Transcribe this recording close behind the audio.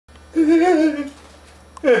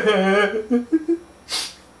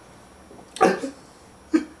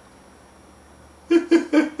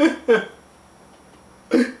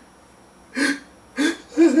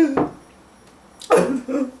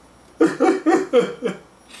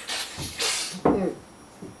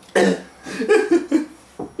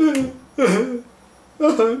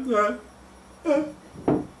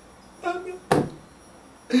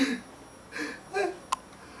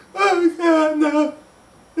Oh God, no.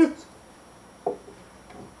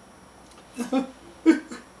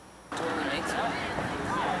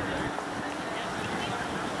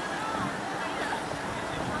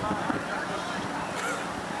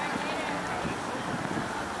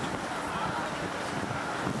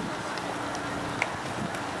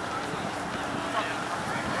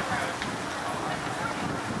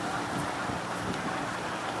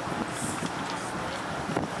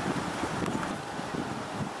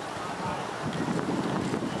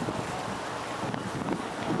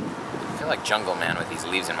 I feel like Jungle Man with these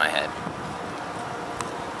leaves in my head.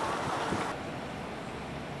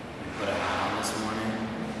 Put out on this morning,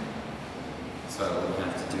 so I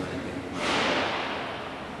wouldn't have to do anything.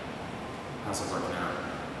 How's it working out?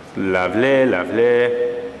 Lovely, lovely.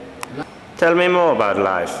 Tell me more about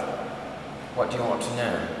life. What do you want to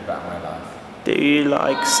know about my life? Do you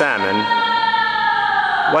like salmon?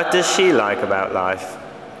 What does she like about life?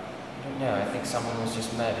 I don't know, I think someone was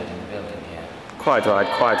just murdered in the building here. Quite right,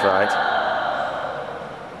 quite right.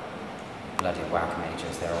 Bloody Wac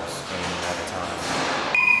Majors, they're all screaming all the time.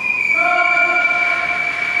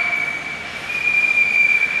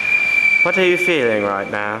 What are you feeling right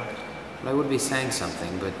now? Well, I would be saying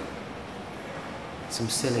something, but some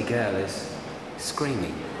silly girl is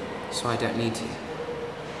screaming, so I don't need to.